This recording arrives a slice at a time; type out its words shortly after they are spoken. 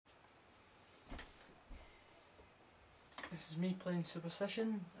this is me playing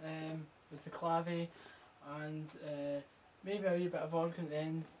Superstition with the clave and maybe a wee bit of organ at the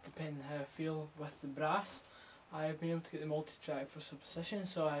end depending how I feel with the brass. I've been able to get the multi-track for Superstition,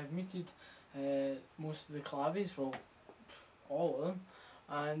 so I've muted most of the claves, well all of them,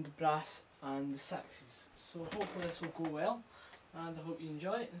 and the brass and the sixes. So hopefully this will go well and I hope you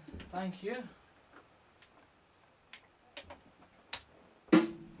enjoy it. Thank you.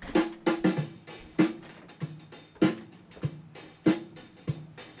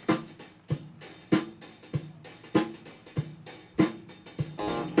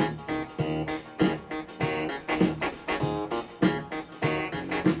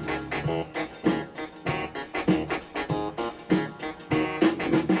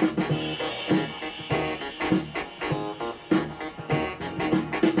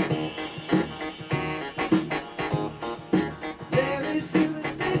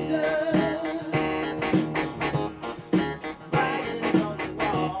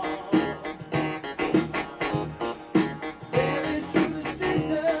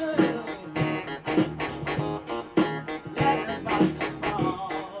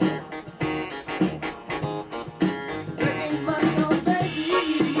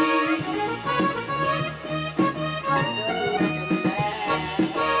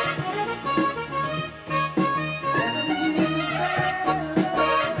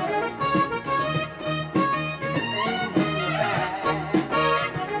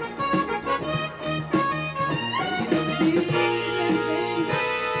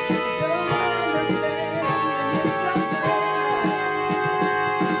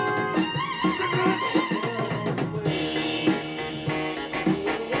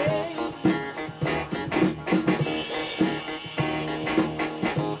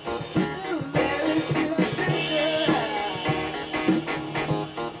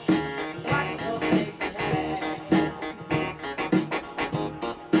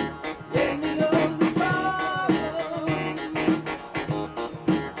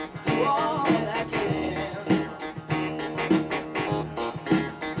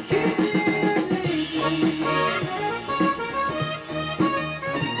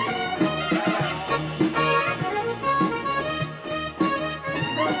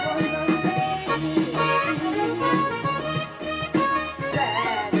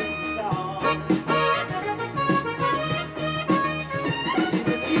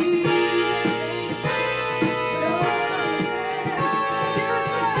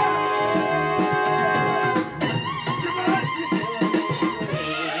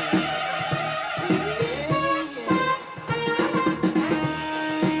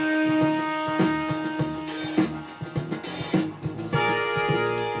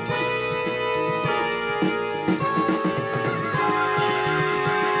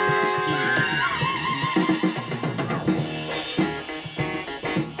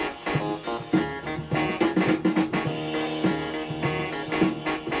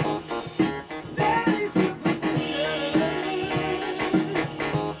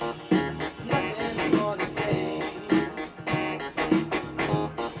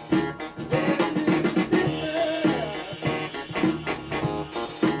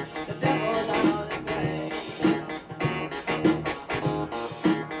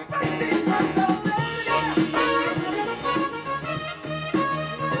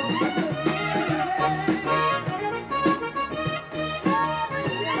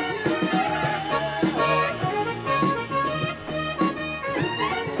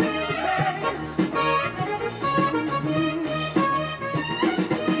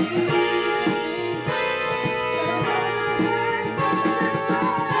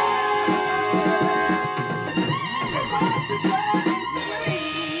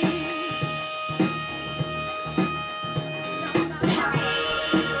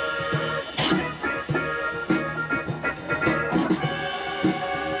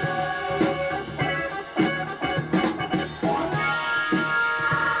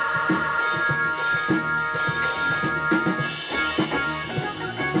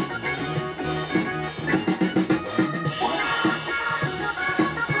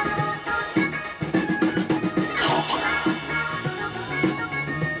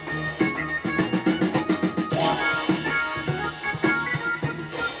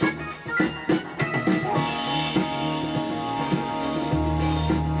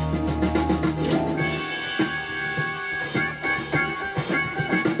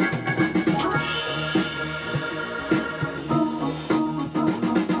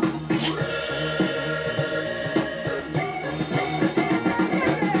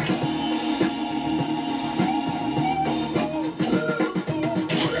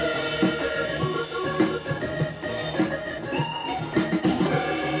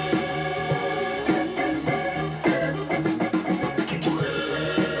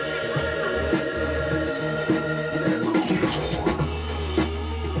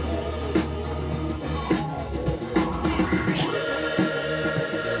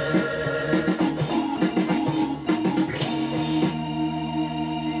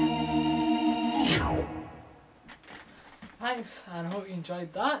 Thanks, and I hope you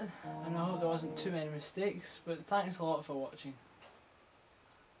enjoyed that, and I hope there wasn't too many mistakes, but thanks a lot for watching.